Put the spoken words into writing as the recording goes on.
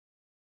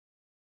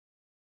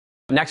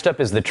Next up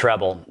is the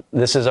Treble.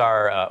 This is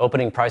our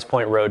opening price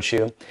point road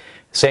shoe.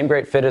 Same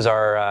great fit as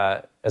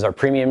our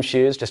premium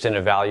shoes, just in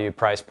a value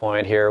price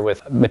point here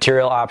with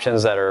material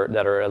options that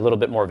are a little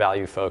bit more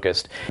value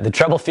focused. The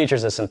Treble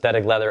features a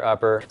synthetic leather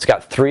upper. It's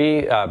got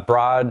three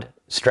broad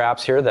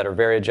straps here that are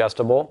very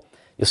adjustable.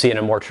 You'll see in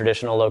a more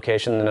traditional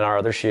location than our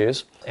other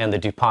shoes. And the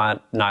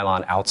DuPont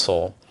nylon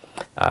outsole.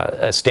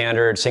 A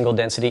standard single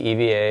density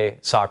EVA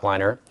sock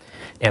liner,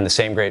 and the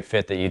same great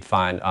fit that you'd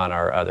find on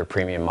our other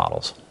premium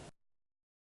models.